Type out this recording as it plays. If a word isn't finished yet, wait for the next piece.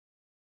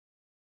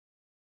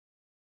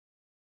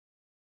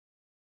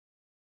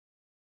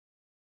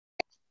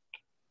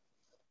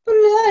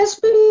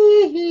Blessed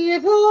be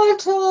the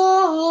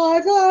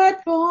tie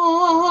that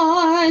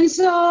binds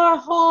our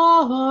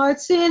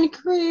hearts in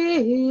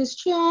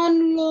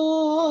Christian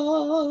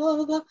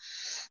love,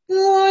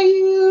 the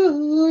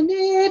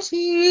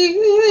unity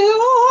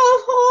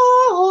of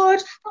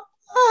heart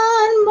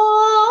and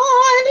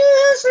mind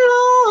is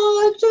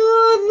like to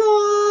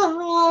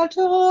that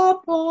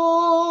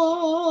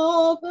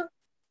above.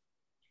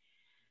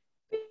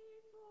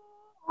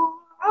 Before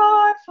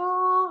our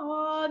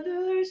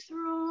Father's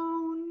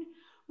throne,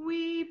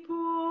 we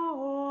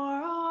pour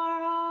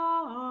our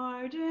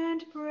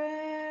ardent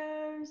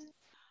prayers,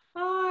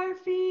 our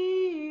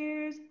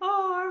fears,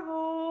 our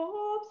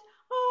hopes,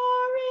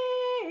 our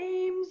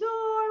aims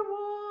are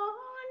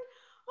one,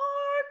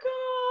 our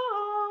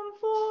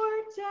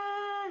comforts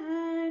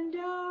and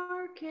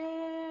our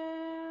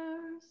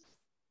cares.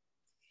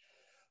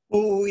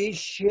 We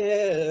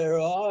share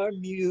our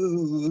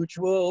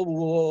mutual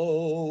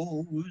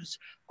woes,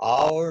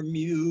 our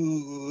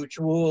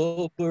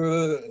mutual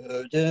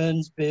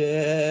burdens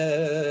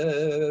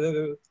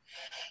bear,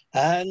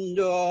 and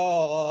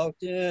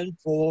often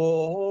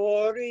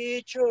for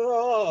each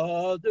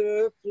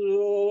other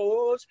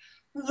flows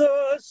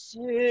the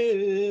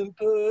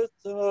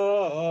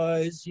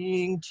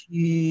sympathizing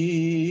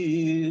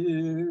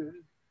tear.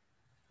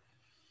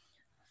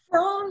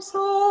 From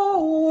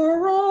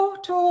sorrow,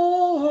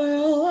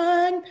 toil,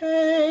 and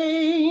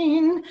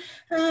pain,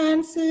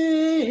 and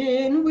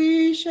sin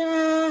we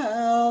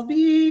shall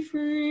be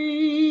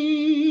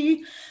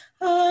free,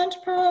 and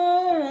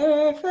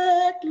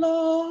perfect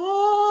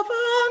love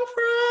and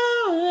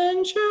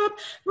friendship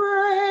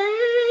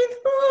reign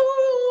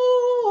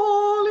through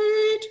all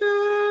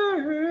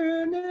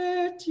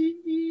eternity.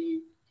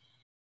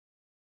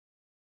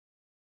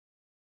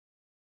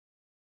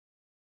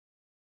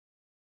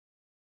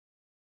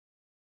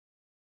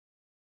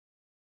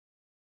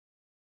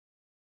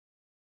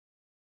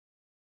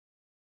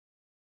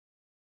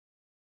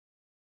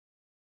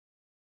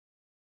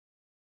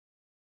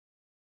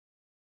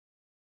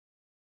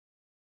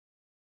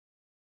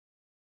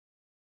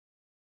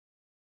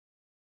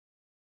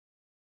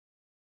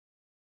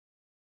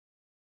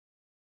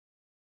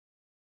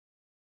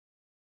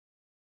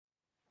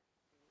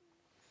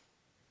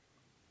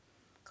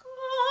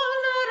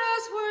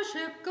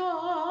 Worship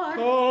God.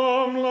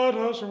 Come, let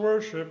us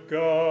worship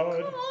God.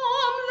 Come,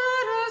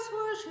 let us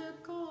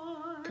worship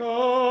God.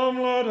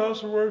 Come, let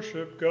us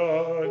worship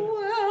God.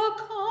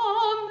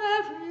 Welcome,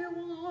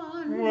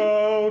 everyone.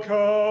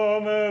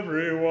 Welcome,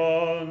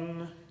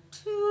 everyone.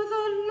 To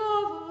the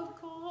love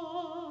of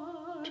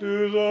God.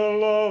 To the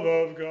love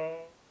of God.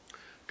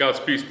 God's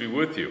peace be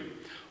with you.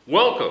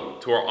 Welcome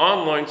to our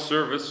online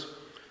service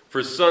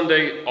for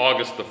Sunday,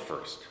 August the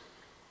 1st.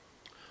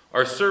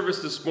 Our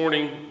service this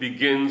morning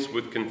begins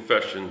with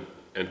confession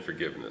and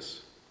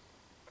forgiveness.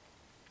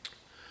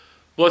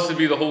 Blessed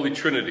be the Holy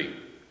Trinity,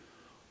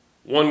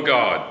 one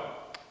God,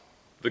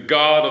 the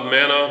God of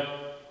manna,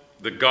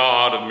 the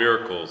God of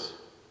miracles,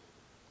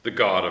 the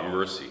God of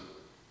mercy.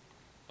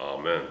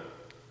 Amen.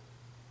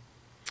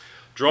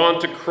 Drawn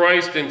to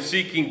Christ and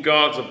seeking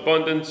God's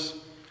abundance,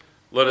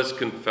 let us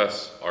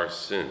confess our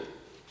sin.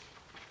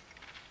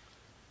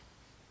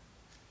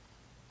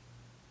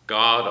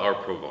 God, our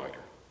provider,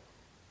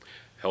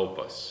 help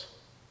us.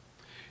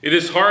 It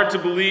is hard to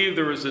believe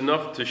there is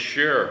enough to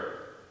share.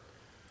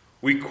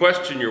 We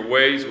question your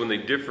ways when they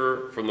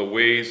differ from the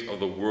ways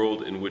of the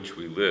world in which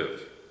we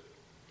live.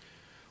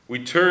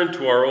 We turn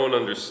to our own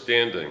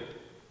understanding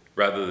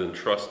rather than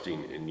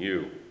trusting in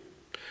you.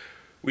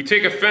 We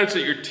take offense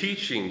at your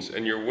teachings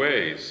and your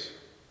ways.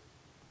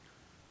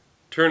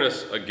 Turn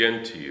us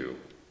again to you.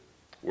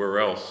 Where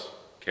else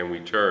can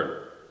we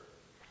turn?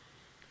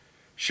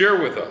 Share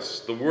with us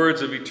the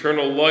words of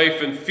eternal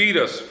life and feed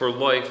us for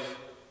life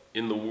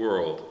in the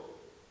world.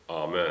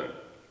 Amen.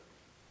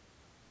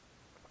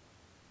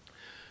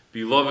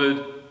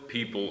 Beloved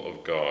people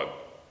of God,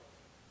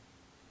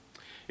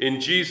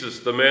 in Jesus,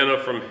 the manna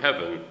from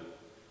heaven,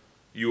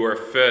 you are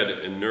fed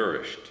and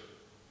nourished.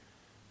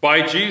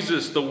 By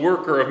Jesus, the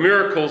worker of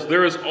miracles,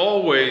 there is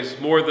always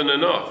more than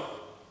enough.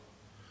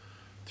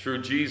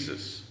 Through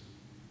Jesus,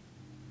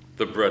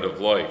 the bread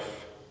of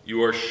life,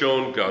 you are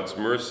shown God's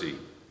mercy.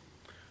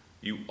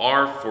 You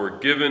are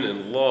forgiven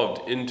and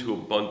loved into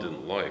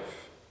abundant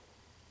life.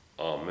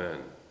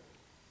 Amen.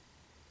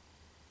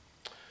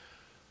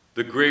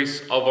 The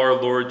grace of our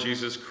Lord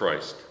Jesus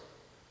Christ,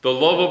 the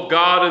love of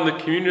God, and the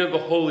communion of the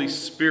Holy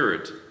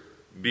Spirit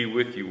be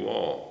with you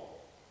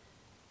all.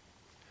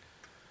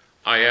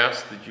 I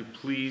ask that you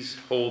please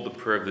hold the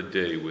prayer of the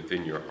day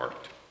within your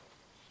heart.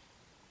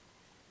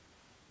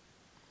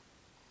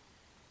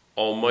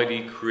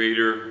 Almighty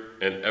Creator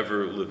and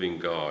ever-living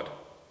God,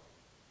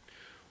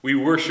 we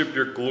worship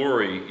your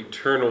glory,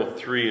 eternal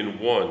three in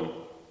one,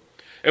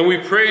 and we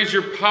praise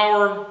your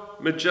power,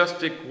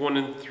 majestic one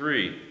in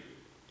three.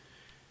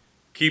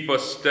 Keep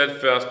us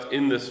steadfast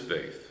in this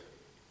faith.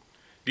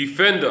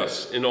 Defend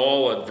us in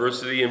all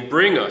adversity and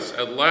bring us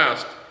at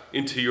last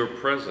into your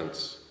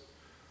presence,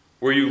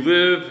 where you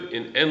live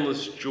in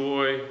endless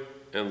joy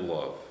and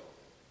love.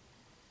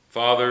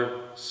 Father,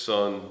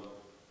 Son,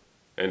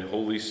 and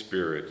Holy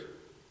Spirit,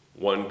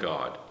 one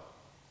God,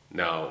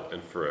 now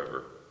and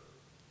forever.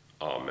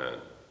 Amen.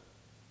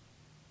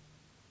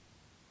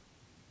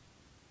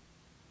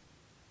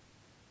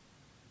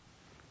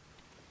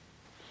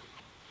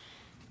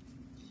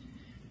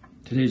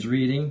 Today's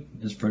reading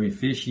is from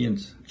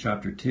Ephesians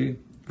chapter 2,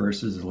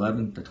 verses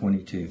 11 to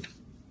 22.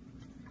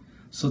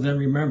 So then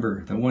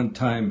remember that one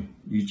time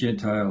you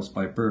Gentiles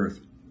by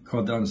birth,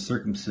 called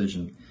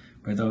uncircumcision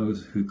by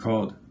those who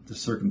called the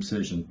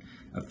circumcision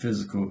a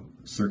physical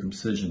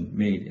circumcision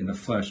made in the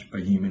flesh by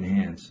human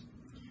hands.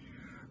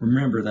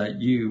 Remember that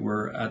you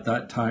were at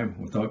that time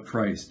without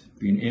Christ,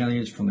 being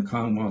aliens from the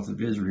commonwealth of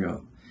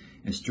Israel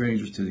and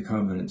strangers to the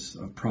covenants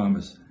of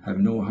promise,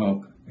 having no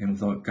help and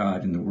without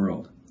God in the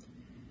world.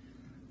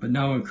 But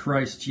now in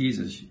Christ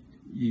Jesus,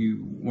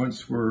 you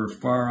once were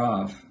far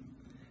off,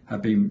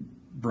 have been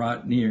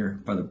brought near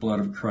by the blood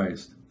of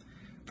Christ.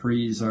 For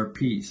he is our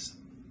peace.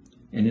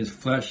 In his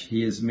flesh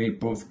he has made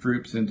both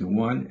groups into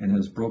one and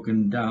has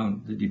broken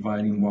down the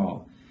dividing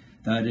wall,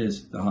 that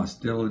is, the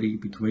hostility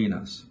between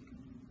us.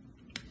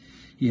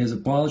 He has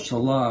abolished the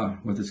law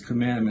with its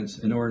commandments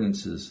and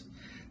ordinances,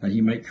 that he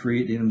might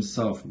create in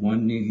himself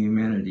one new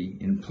humanity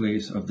in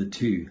place of the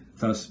two,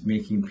 thus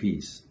making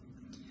peace,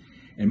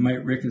 and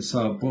might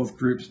reconcile both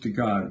groups to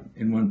God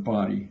in one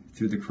body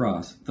through the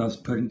cross, thus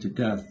putting to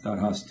death that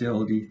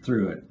hostility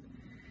through it.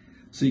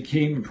 So he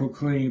came and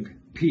proclaimed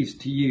peace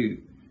to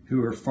you who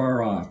were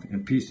far off,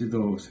 and peace to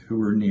those who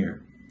were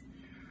near.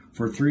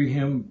 For through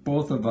him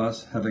both of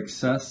us have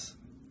access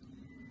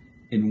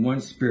in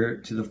one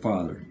spirit to the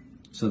Father.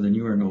 So then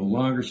you are no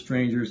longer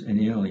strangers and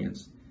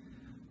aliens,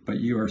 but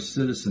you are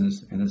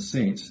citizens and the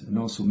saints, and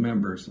also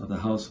members of the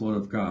household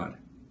of God,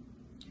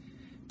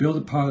 built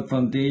upon the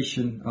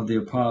foundation of the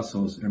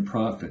apostles and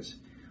prophets,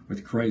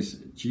 with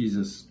Christ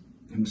Jesus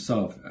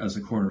himself as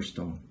a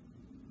cornerstone.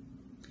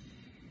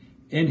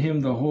 In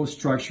him the whole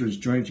structure is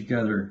joined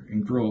together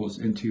and grows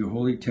into a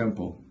holy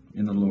temple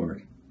in the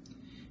Lord,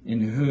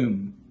 in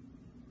whom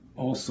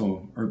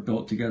also are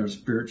built together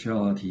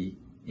spirituality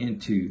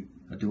into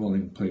a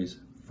dwelling place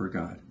for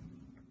God.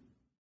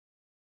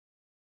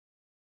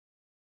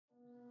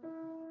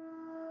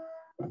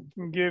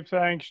 Give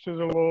thanks to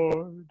the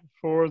Lord,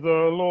 for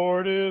the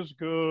Lord is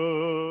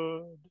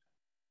good.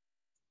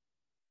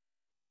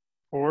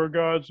 For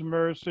God's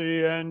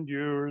mercy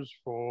endures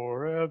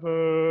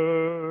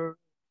forever.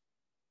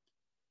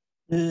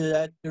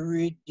 Let the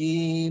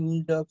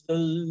redeemed of the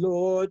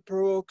Lord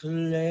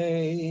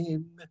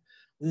proclaim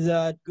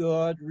that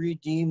God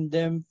redeemed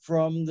them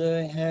from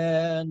the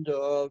hand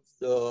of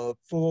the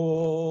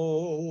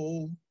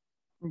foe,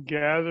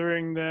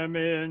 Gathering them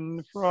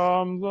in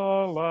from the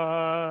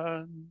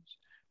lands,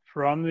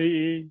 from the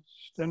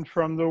east and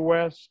from the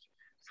west,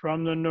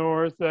 from the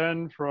north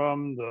and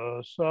from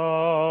the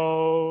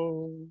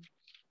south.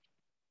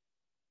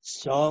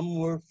 Some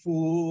were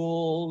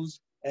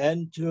fools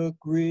and took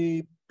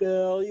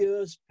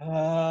rebellious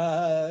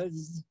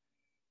paths.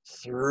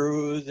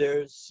 Through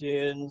their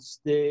sins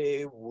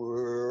they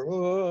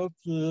were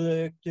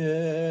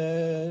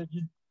afflicted.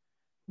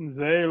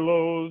 They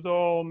loathed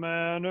all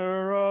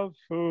manner of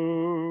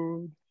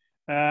food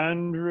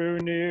and drew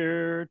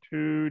near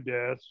to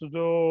death's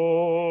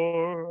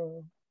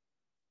door.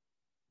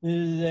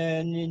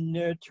 Then in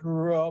their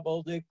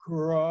trouble they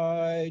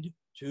cried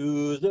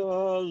to the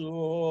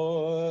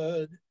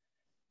Lord,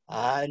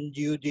 and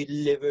you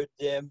delivered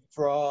them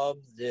from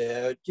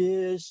their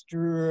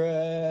distress.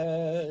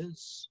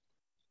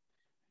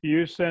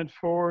 You sent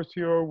forth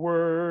your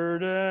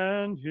word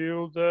and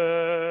healed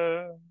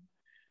them,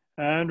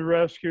 and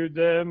rescued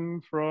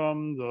them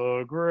from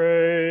the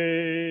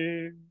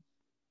grave.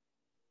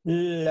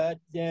 Let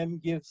them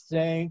give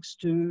thanks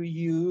to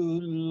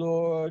you,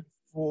 Lord,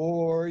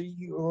 for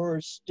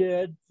your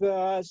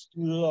steadfast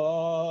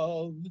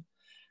love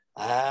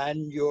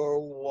and your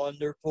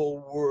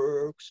wonderful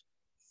works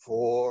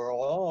for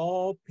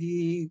all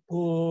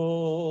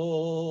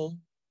people.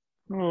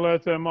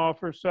 Let them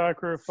offer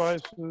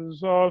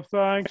sacrifices of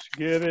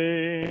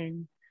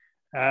thanksgiving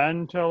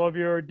and tell of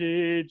your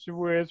deeds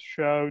with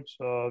shouts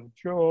of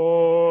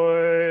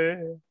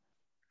joy.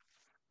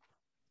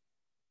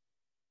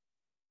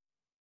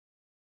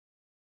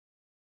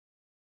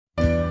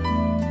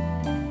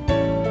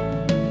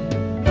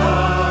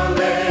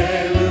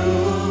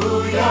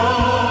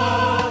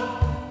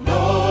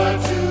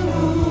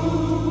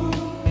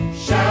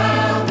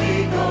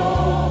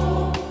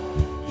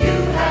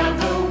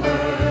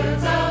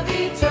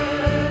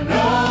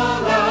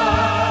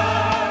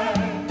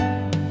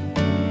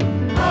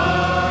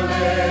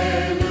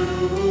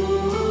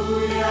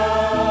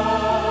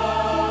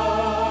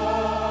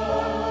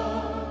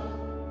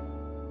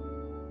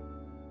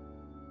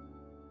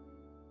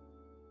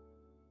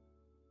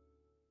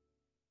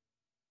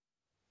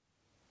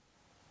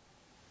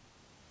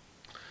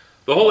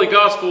 The Holy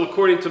Gospel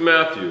according to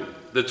Matthew,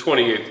 the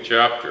 28th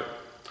chapter.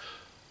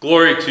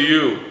 Glory to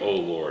you, O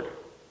Lord.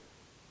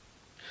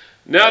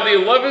 Now the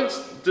 11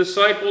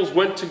 disciples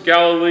went to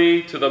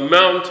Galilee, to the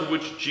mountain to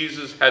which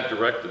Jesus had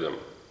directed them.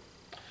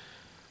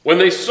 When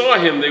they saw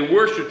him, they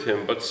worshipped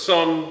him, but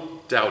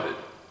some doubted.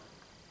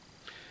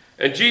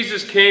 And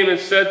Jesus came and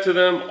said to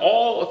them,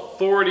 "All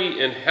authority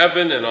in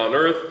heaven and on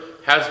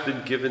earth has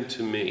been given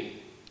to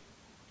me.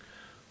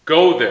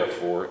 Go,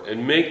 therefore,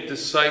 and make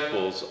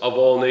disciples of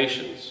all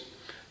nations,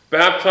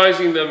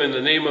 baptizing them in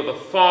the name of the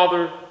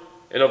Father,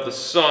 and of the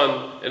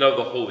Son, and of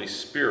the Holy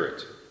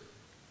Spirit,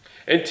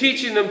 and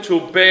teaching them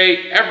to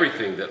obey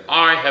everything that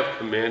I have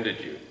commanded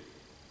you.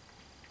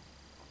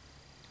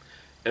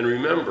 And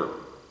remember,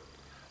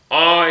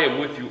 I am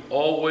with you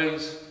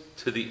always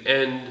to the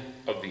end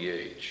of the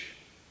age."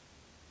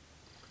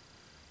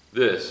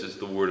 This is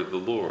the word of the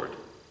Lord.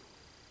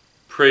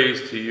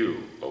 Praise to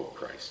you, O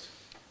Christ.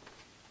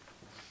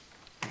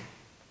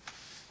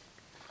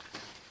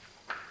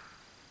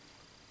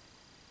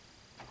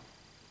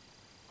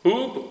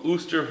 Huub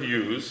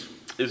Oosterhuis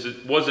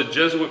was a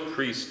Jesuit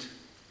priest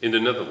in the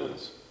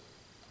Netherlands.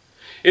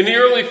 In the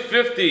early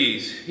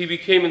 50s, he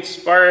became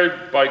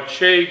inspired by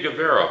Che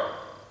Guevara,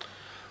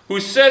 who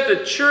said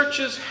that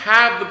churches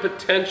had the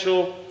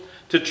potential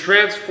to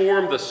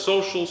transform the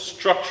social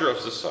structure of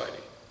society.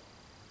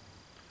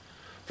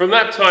 From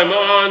that time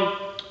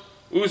on,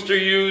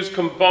 Oosterhuis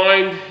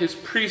combined his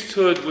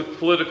priesthood with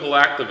political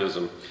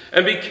activism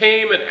and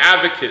became an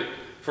advocate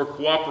for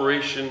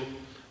cooperation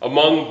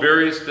among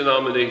various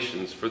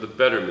denominations for the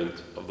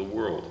betterment of the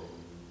world.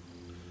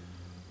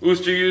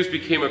 Oosterhuis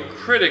became a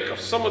critic of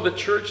some of the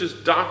church's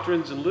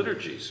doctrines and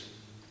liturgies.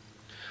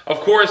 Of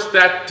course,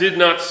 that did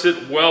not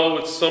sit well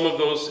with some of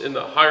those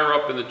higher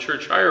up in the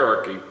church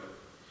hierarchy,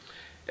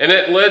 and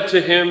it led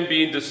to him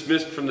being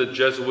dismissed from the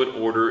Jesuit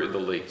order in the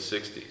late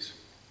 60s.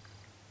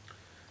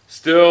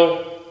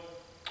 Still,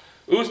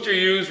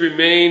 Oosterhuis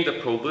remained a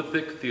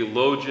prolific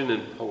theologian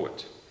and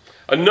poet.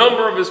 A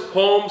number of his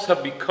poems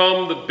have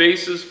become the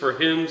basis for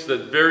hymns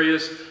that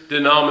various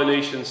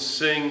denominations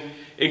sing,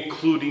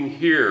 including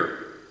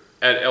here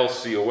at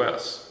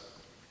LCOS.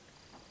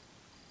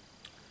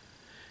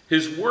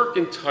 His work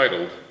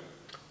entitled,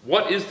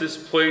 "What is this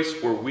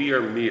place where we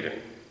are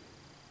meeting?"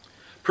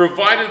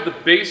 provided the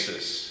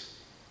basis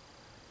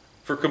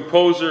for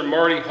composer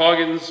Marty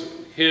Haugen's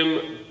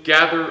hymn,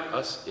 "Gather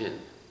Us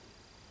In."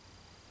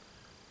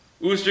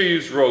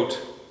 Oosterhuis wrote,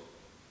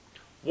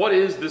 "What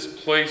is this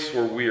place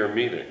where we are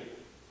meeting?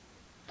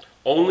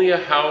 Only a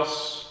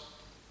house,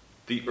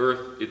 the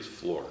earth its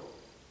floor.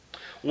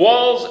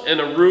 Walls and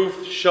a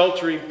roof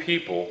sheltering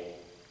people,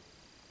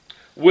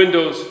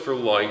 windows for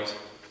light,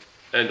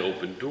 and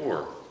open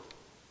door.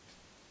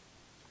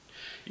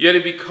 Yet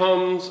it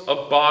becomes a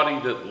body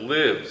that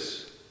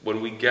lives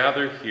when we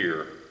gather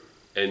here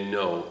and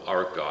know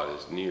our God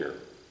is near."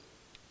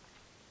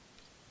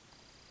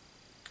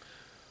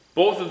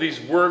 Both of these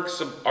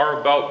works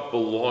are about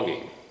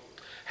belonging,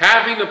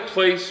 having a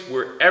place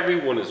where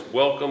everyone is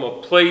welcome,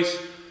 a place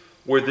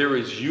where there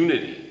is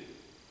unity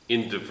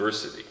in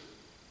diversity,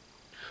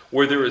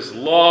 where there is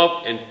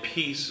love and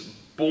peace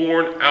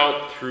born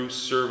out through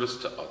service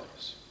to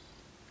others.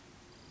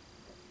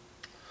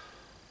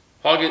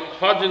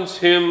 Haugen's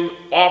hymn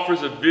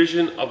offers a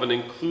vision of an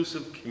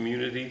inclusive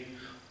community,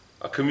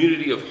 a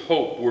community of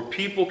hope where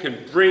people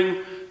can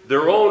bring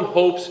their own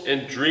hopes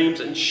and dreams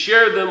and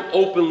share them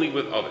openly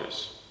with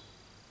others.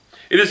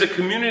 It is a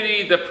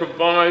community that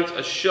provides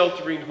a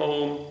sheltering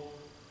home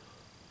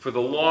for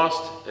the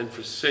lost and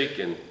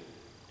forsaken,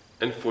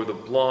 and for the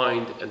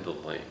blind and the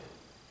lame.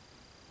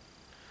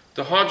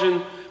 To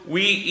Haugen,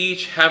 we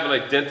each have an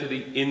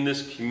identity in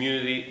this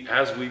community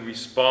as we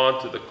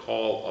respond to the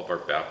call of our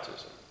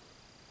baptism.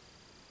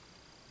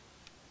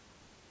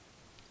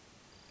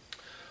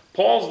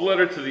 Paul's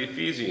letter to the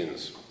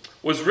Ephesians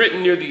was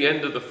written near the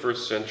end of the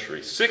first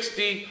century,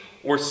 60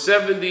 or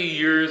 70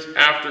 years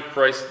after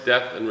Christ's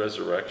death and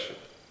resurrection,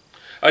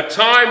 a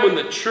time when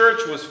the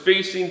church was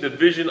facing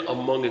division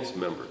among its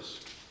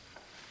members.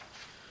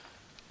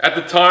 At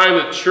the time,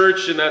 the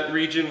church in that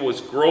region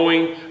was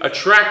growing,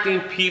 attracting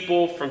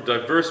people from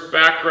diverse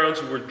backgrounds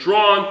who were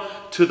drawn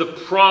to the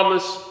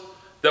promise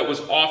that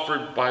was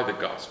offered by the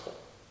gospel.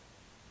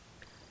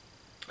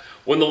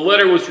 When the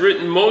letter was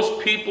written,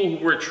 most people who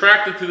were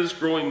attracted to this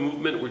growing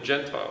movement were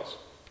Gentiles.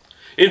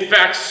 In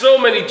fact, so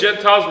many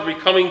Gentiles were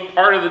becoming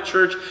part of the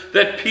church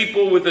that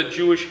people with a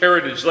Jewish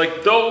heritage,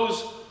 like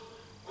those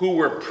who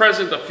were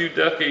present a few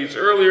decades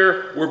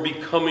earlier, were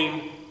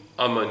becoming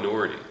a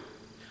minority.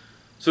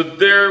 So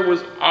there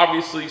was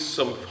obviously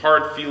some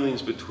hard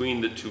feelings between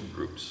the two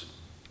groups.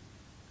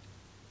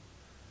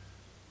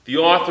 The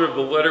author of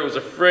the letter was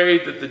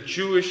afraid that the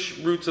Jewish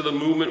roots of the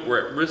movement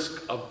were at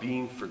risk of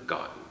being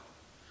forgotten.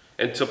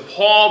 And to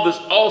Paul, this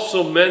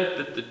also meant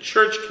that the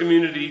church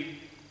community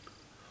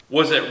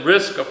was at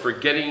risk of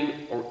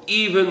forgetting or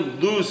even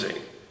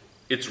losing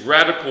its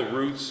radical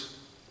roots,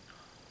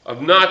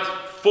 of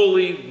not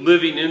fully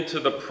living into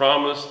the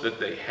promise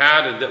that they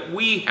had and that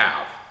we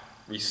have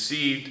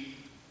received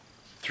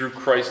through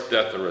Christ's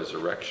death and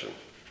resurrection.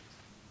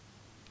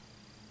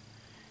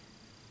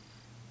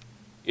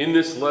 In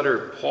this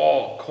letter,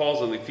 Paul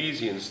calls on the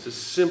Ephesians to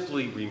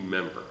simply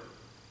remember.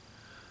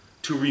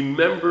 To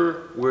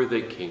remember where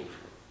they came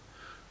from.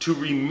 to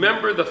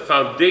remember the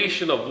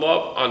foundation of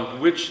love on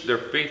which their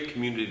faith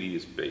community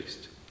is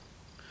based,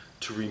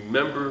 to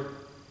remember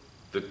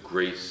the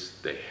grace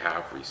they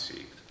have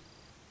received.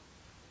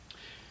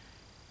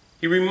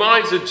 He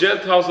reminds the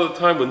Gentiles of the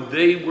time when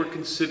they were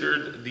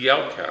considered the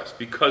outcast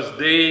because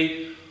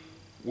they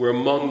were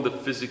among the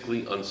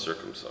physically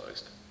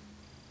uncircumcised.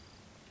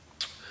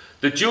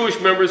 The Jewish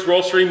members were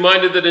also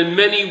reminded that in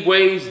many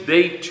ways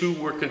they too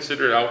were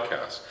considered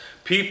outcasts,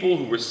 people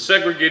who were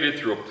segregated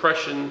through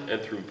oppression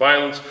and through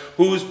violence,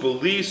 whose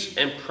beliefs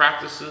and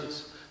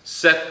practices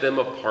set them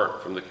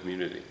apart from the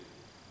community.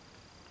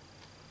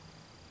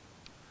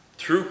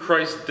 Through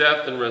Christ's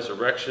death and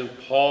resurrection,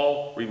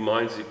 Paul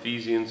reminds the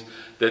Ephesians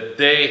that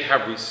they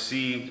have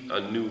received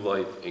a new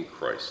life in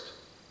Christ.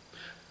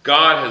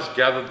 God has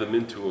gathered them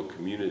into a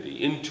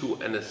community, into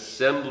an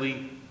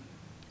assembly,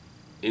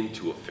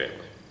 into a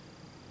family.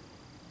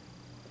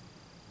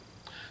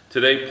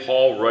 Today,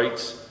 Paul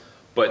writes,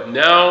 "But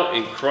now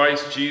in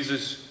Christ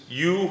Jesus,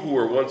 you who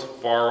were once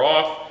far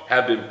off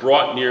have been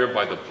brought near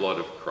by the blood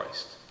of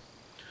Christ.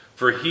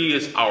 For he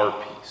is our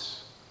peace.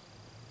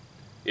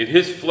 In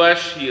his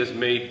flesh he has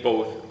made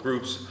both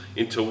groups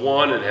into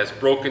one and has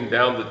broken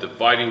down the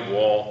dividing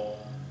wall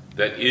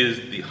that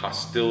is the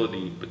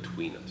hostility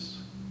between us."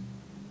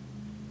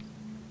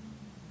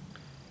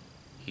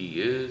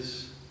 He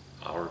is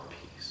our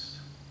peace.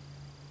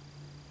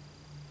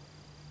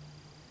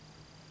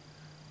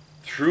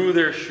 Through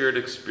their shared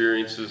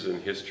experiences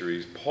and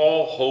histories,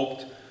 Paul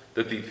hoped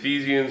that the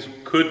Ephesians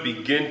could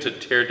begin to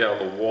tear down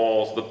the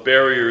walls, the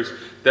barriers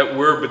that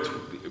were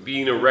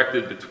being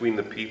erected between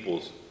the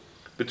peoples,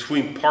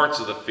 between parts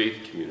of the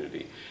faith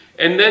community,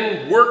 and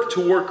then work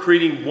toward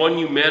creating one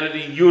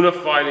humanity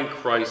unified in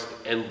Christ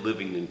and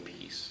living in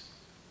peace.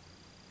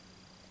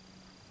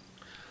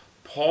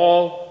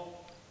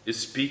 Paul is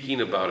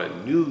speaking about a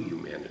new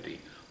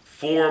humanity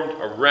formed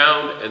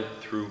around and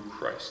through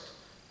Christ.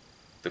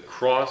 The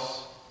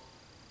cross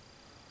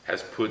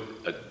has put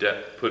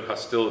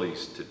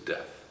hostilities to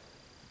death.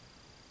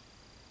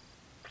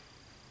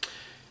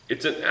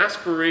 It's an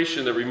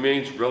aspiration that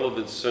remains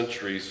relevant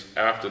centuries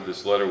after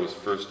this letter was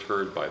first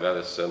heard by that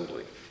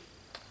assembly.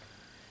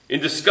 In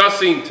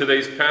discussing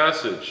today's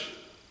passage,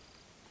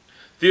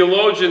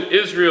 theologian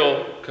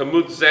Israel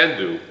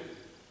Kamutzandu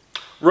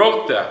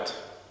wrote that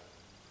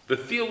the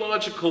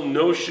theological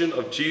notion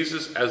of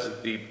Jesus as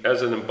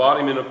an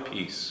embodiment of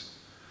peace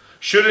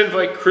should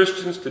invite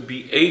Christians to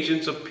be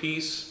agents of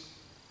peace,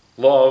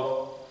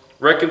 love,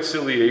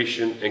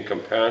 reconciliation, and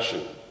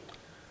compassion.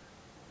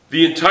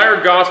 The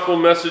entire gospel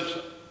message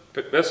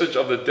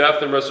of the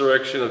death and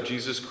resurrection of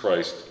Jesus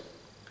Christ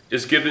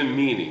is given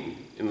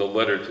meaning in the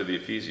letter to the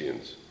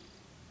Ephesians.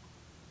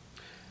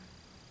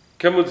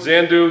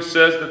 Kamutzandu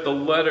says that the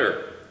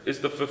letter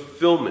is the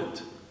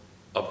fulfillment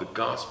of the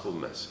gospel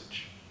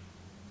message.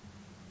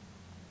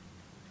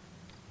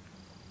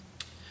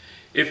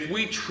 If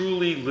we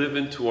truly live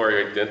into our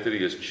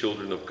identity as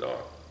children of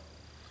God,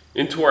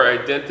 into our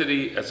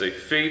identity as a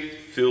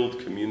faith-filled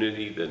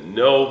community, then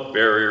no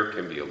barrier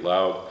can be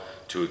allowed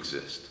to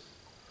exist.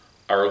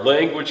 Our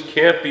language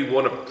can't be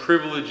one of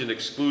privilege and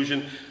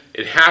exclusion.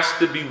 It has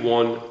to be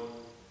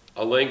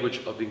a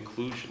language of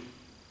inclusion.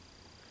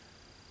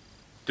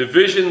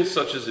 Divisions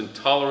such as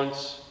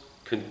intolerance,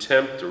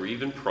 contempt, or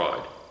even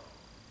pride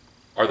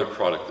are the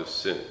product of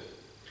sin,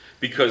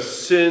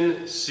 because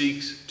sin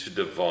seeks to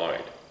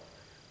divide.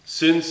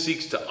 Sin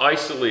seeks to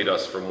isolate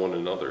us from one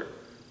another,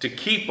 to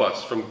keep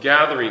us from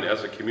gathering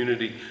as a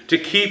community, to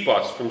keep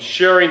us from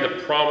sharing the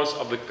promise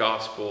of the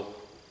gospel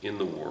in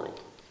the world.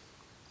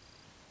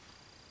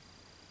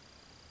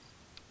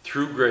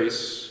 Through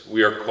grace,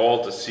 we are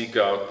called to seek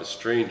out the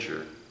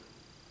stranger,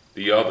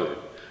 the other,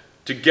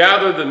 to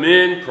gather them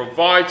in,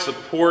 provide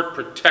support,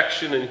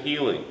 protection, and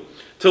healing,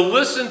 to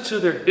listen to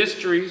their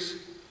histories,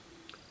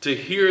 to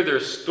hear their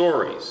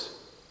stories,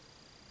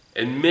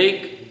 and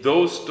make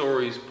those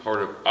stories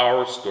part of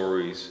our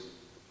stories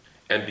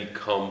and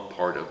become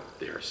part of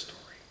their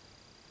story.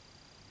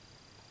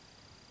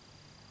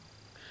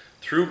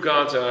 Through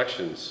God's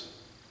actions,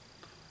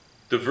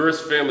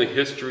 diverse family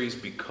histories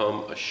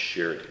become a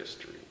shared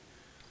history.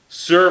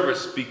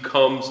 Service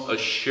becomes a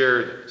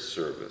shared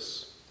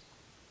service.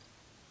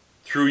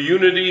 Through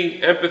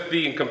unity,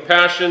 empathy, and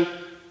compassion,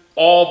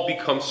 all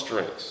become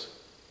strengths.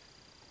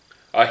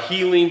 A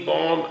healing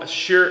balm,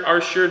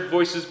 our shared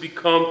voices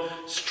become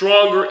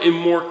stronger and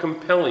more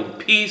compelling.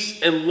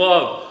 Peace and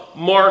love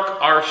mark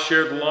our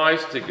shared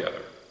lives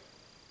together.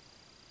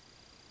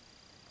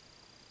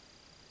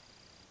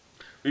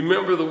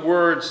 Remember the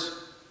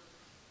words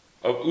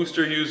of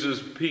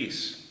Oosterhuis's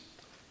piece.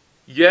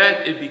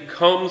 Yet it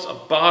becomes a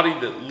body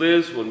that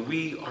lives when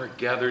we are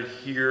gathered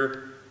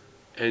here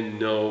and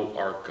know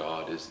our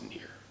God is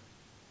near.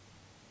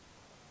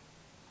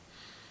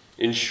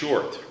 In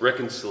short,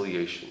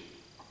 reconciliation.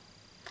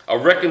 A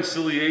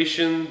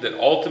reconciliation that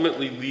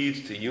ultimately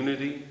leads to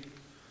unity,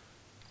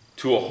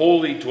 to a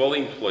holy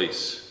dwelling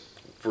place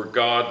for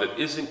God that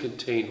isn't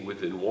contained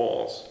within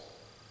walls,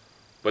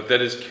 but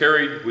that is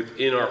carried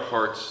within our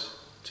hearts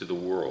to the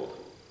world.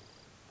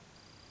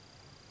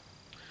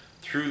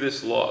 Through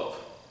this love,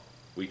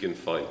 we can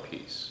find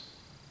peace.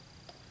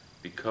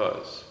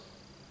 Because,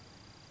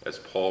 as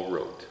Paul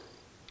wrote,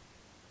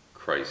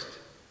 Christ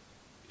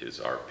is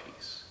our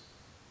peace.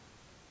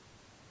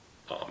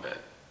 Amen.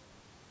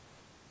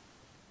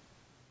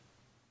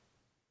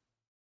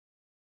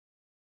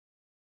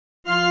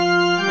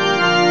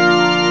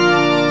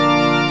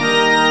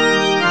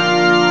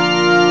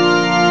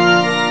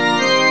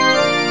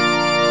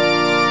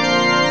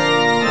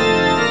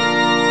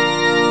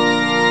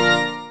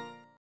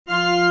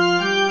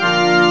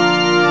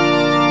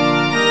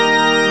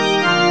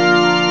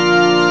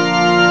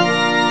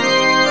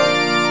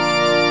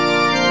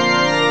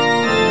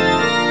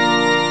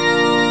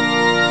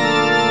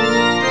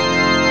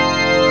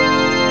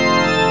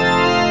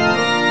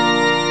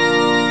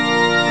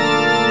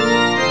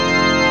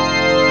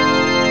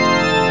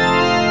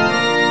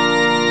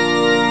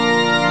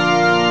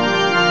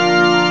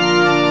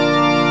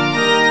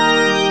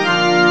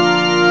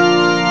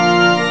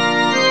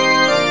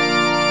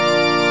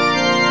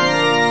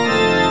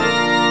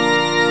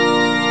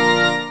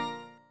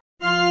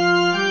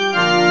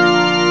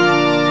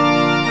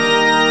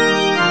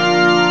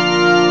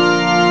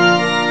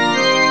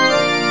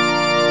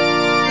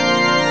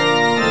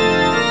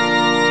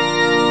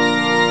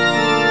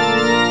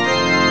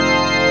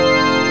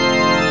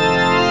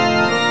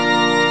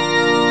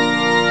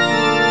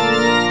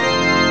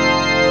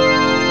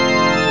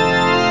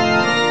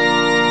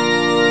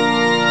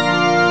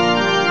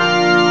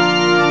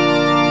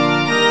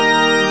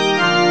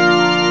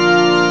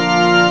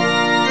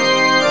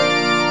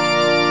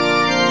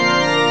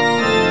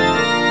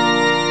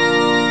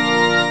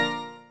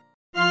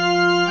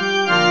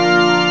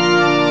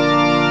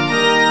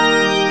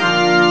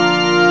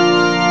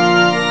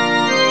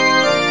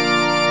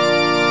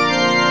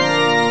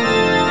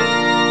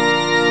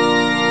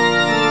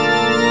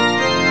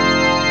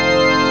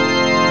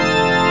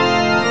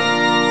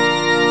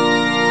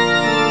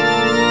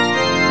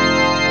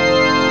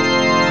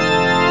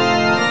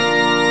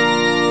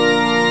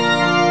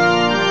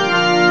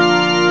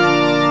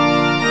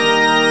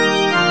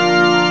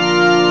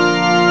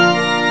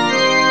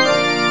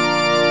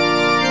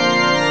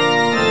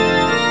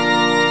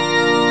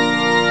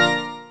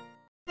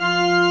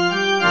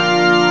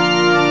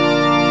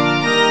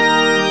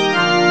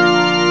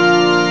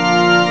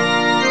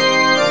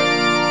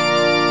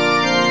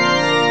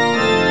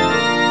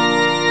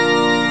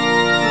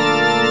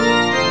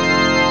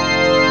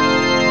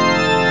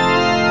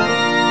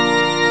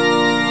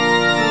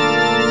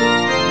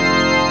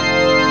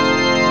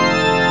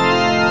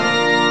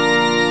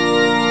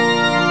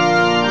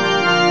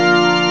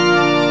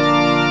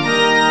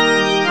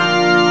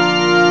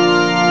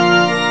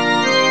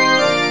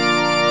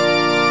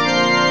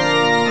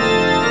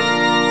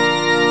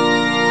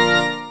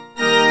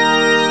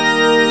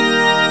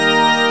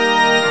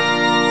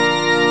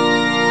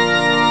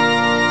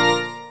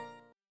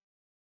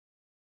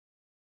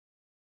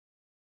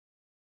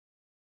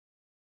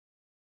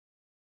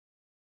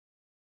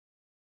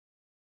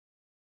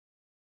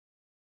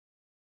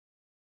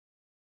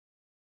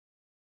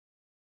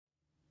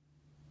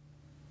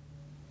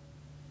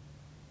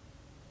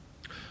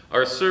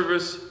 Our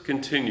service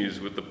continues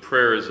with the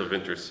prayers of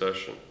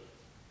intercession.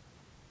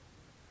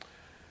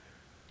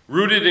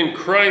 Rooted in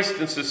Christ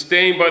and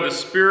sustained by the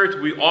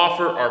Spirit, we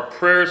offer our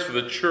prayers for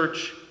the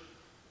church,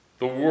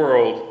 the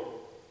world,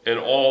 and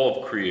all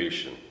of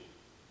creation.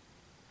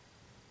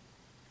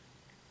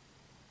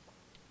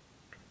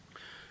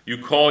 You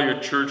call your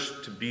church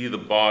to be the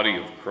body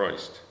of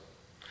Christ.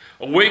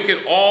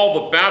 Awaken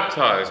all the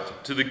baptized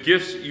to the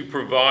gifts you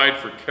provide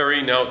for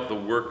carrying out the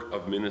work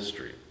of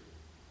ministry.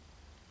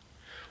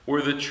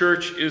 Where the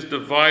church is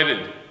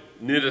divided,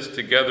 knit us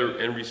together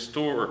and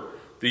restore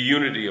the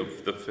unity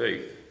of the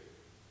faith.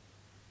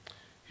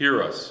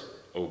 Hear us,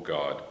 O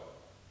God.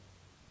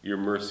 Your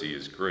mercy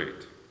is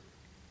great.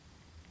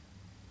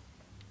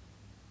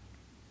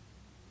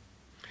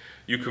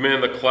 You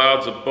command the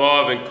clouds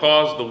above and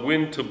cause the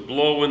wind to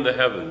blow in the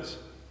heavens.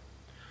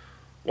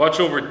 Watch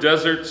over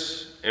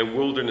deserts and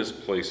wilderness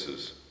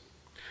places.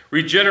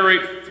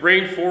 Regenerate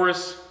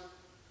rainforests,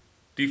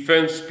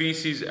 defend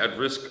species at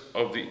risk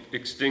of the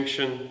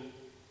extinction,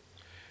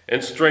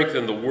 and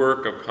strengthen the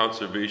work of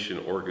conservation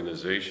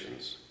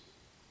organizations.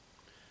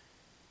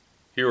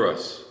 Hear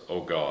us,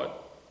 O God.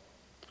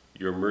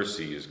 Your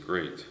mercy is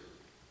great.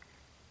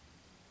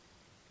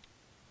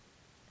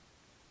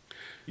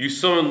 You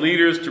summon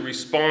leaders to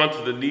respond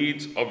to the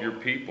needs of your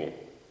people.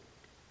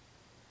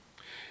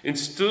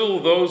 Instill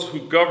those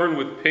who govern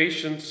with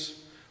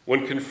patience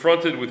when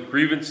confronted with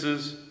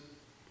grievances,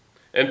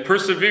 and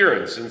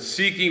perseverance in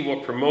seeking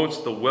what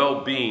promotes the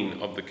well-being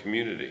of the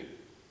community.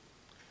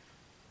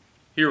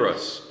 Hear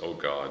us, O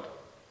God.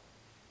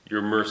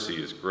 Your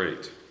mercy is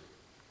great.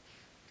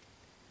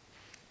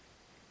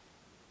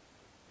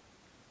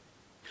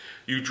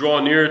 You draw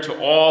near to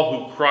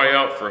all who cry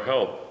out for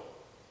help.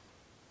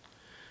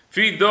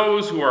 Feed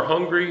those who are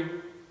hungry,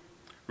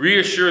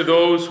 reassure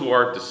those who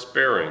are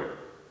despairing,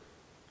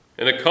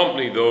 and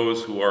accompany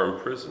those who are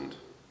imprisoned.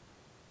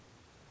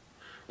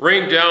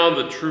 Rain down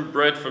the true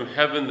bread from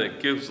heaven that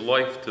gives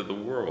life to the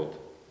world.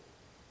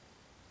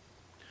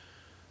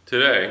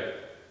 Today,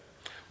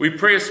 we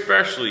pray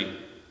especially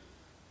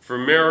for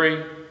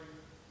Mary,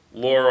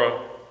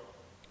 Laura,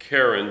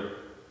 Karen,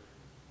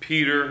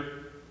 Peter,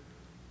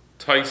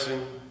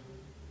 Tyson,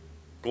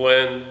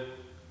 Glenn,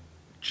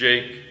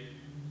 Jake,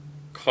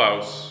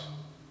 Klaus,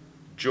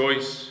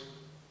 Joyce,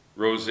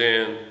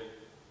 Roseanne,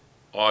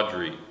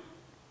 Audrey,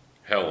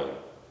 Helen,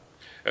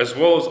 as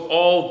well as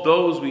all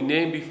those we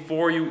name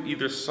before you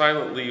either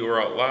silently or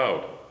out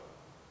loud.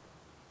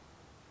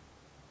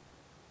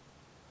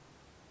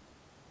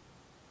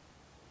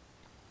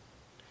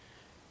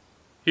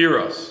 Hear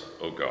us,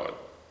 O God.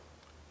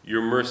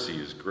 Your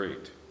mercy is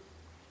great.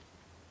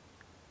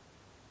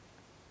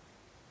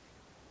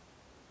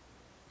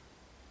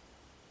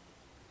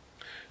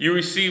 You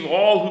receive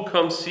all who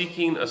come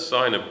seeking a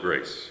sign of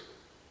grace.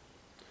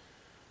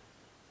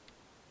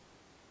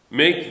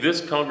 Make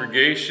this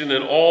congregation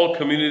and all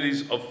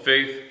communities of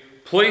faith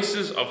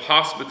places of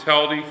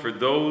hospitality for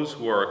those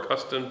who are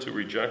accustomed to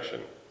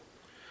rejection.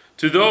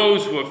 To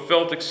those who have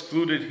felt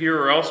excluded here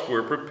or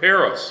elsewhere,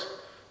 prepare us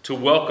to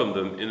welcome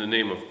them in the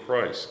name of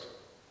Christ.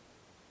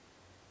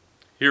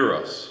 Hear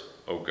us,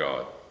 O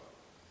God.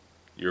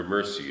 Your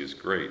mercy is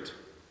great.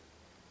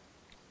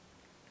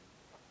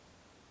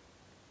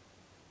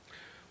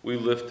 We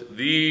lift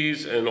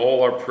these and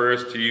all our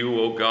prayers to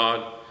you, O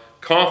God,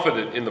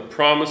 confident in the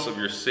promise of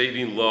your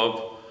saving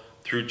love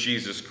through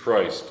Jesus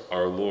Christ,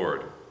 our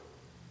Lord.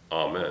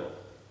 Amen.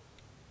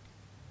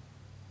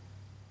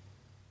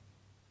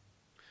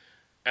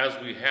 As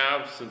we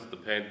have since the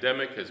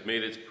pandemic has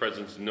made its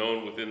presence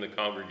known within the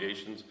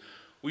congregations,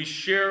 we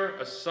share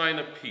a sign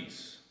of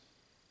peace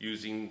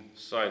using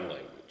sign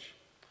language.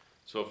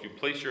 So if you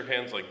place your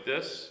hands like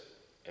this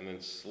and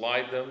then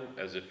slide them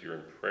as if you're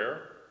in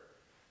prayer,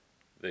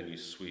 then you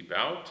sweep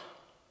out,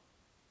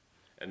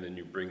 and then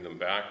you bring them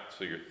back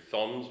so your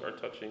thumbs are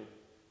touching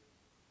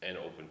and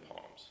open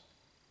palms.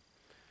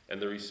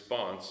 And the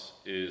response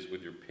is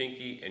with your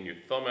pinky and your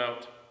thumb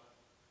out.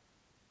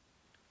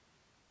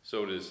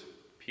 So it is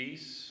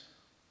peace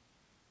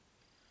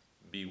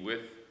be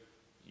with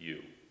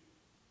you,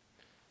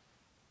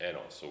 and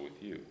also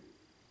with you.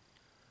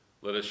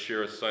 Let us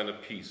share a sign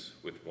of peace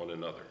with one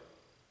another.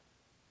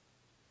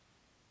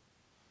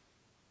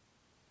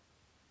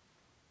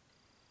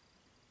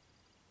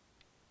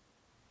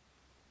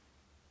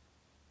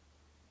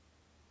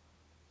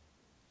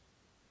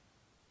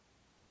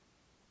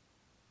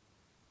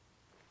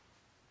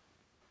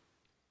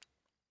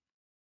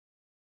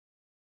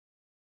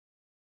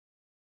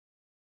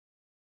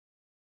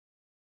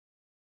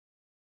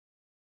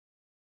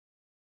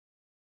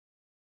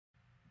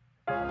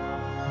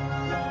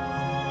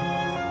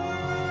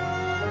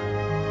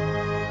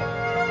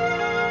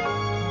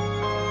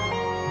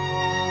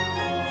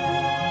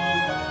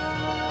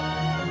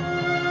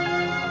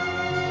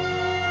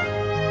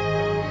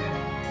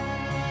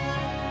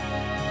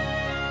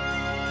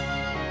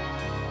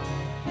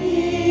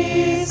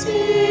 Peace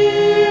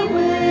be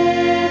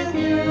with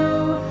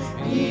you.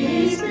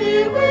 Peace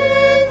be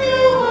with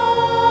you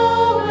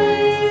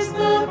always.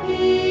 The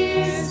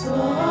peace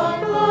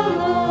of the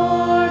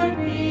Lord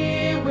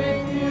be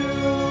with you.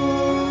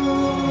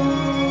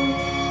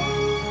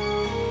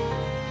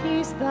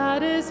 Peace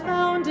that is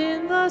found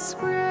in the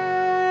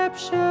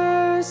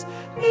Scriptures.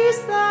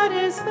 Peace that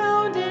is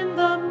found in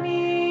the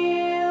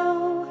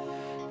meal.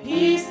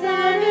 Peace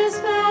that is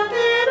found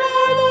in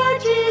our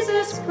Lord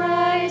Jesus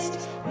Christ.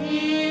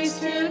 Peace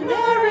to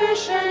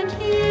nourish and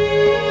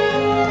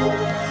heal.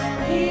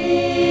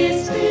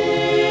 Peace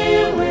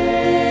be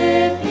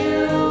with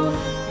you.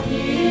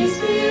 Peace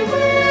be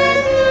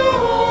with you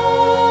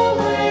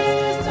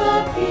always.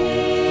 The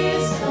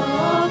peace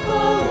of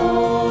the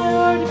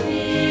Lord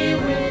be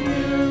with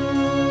you.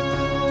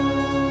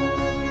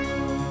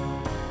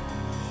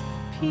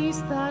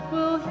 Peace that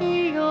will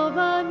heal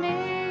the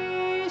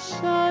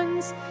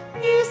nations.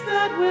 Peace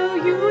that will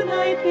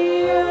unite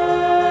the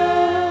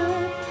earth.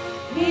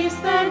 Peace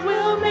that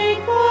will make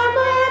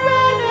former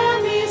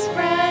enemies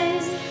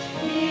friends.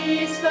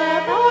 Peace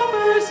that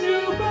offers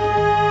new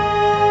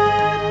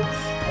birth.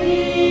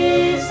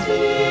 Peace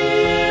be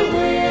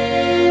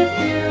with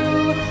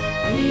you.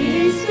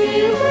 Peace be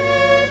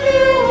with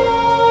you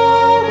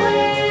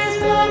always.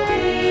 The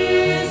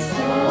peace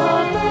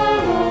of the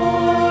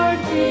Lord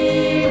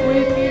be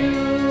with you.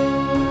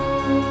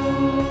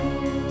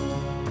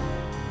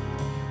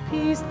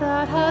 Peace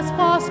that has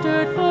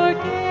fostered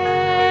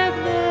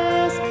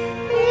forgiveness.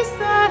 Peace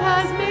that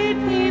has made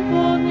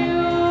people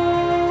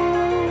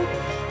new.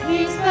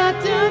 Peace that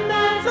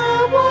demands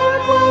a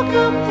warm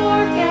welcome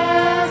for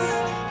guests.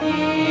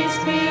 Peace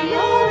be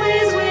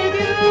always with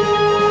you.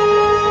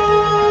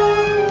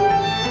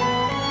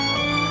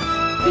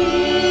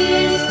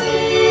 Peace be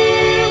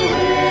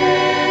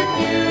with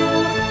you.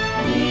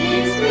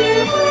 Peace be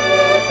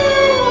with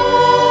you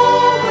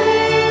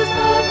always.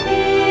 The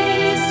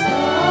peace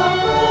of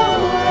the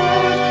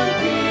Lord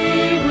be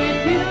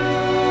with you.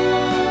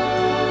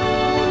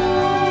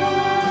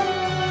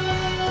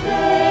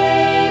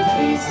 May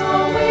peace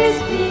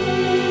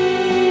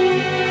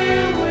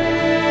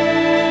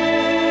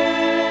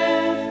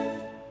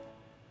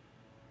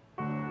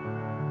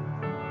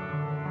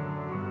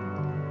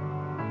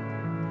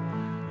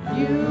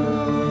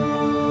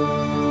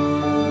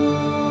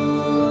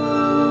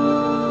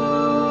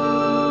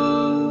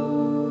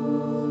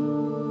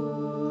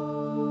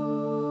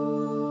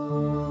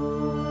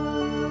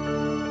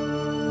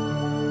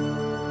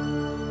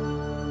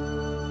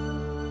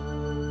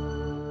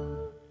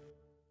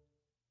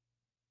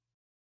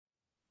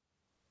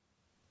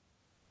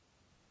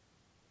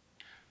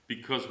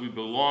Because we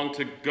belong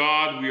to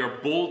God, we are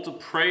bold to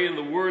pray in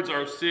the words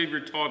our Savior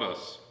taught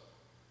us,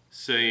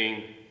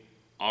 saying,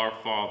 Our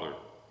Father,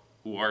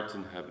 who art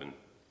in heaven,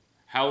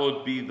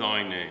 hallowed be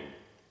thy name.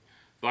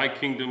 Thy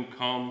kingdom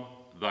come,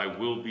 thy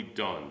will be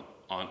done,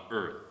 on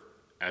earth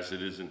as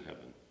it is in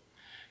heaven.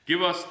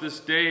 Give us this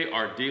day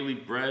our daily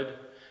bread,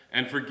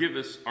 and forgive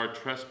us our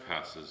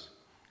trespasses,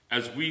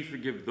 as we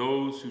forgive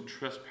those who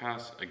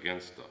trespass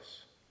against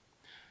us.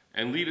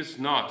 And lead us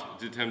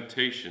not into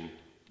temptation,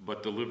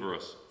 but deliver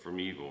us from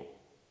evil.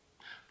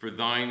 For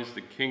thine is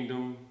the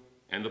kingdom,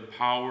 and the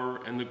power,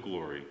 and the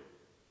glory,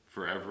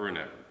 forever and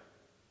ever.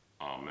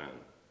 Amen.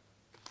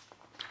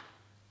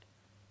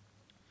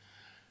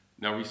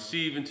 Now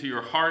receive into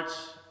your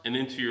hearts and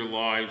into your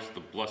lives the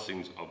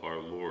blessings of our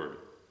Lord.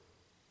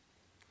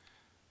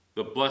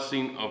 The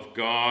blessing of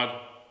God,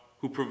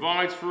 who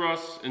provides for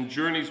us and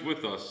journeys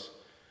with us,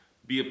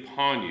 be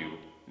upon you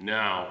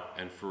now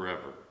and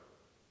forever.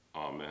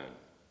 Amen.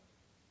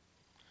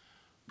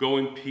 Go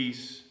in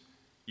peace.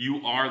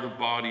 You are the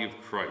body of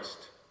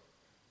Christ.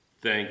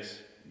 Thanks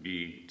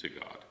be to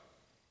God.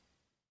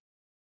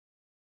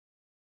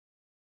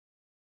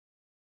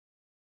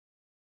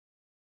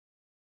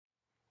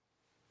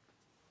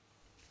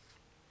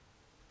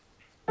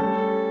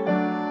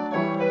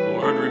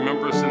 Lord,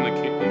 remember us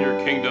in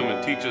your kingdom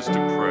and teach us to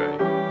pray,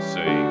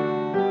 saying,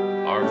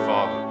 Our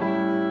Father,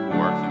 who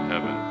art in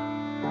heaven,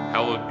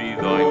 hallowed be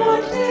thy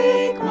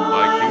name.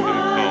 Thy kingdom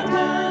come,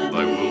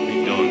 thy will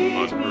be done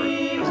on earth as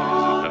it is in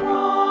heaven.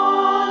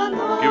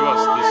 Give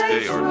us this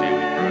day our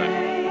daily bread,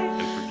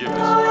 and forgive us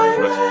our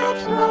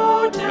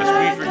trespasses, as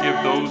we forgive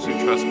those who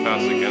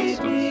trespass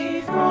against us.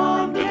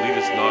 And lead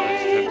us not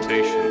into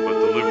temptation, but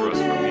deliver us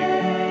from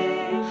evil.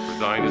 For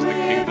thine is the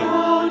kingdom,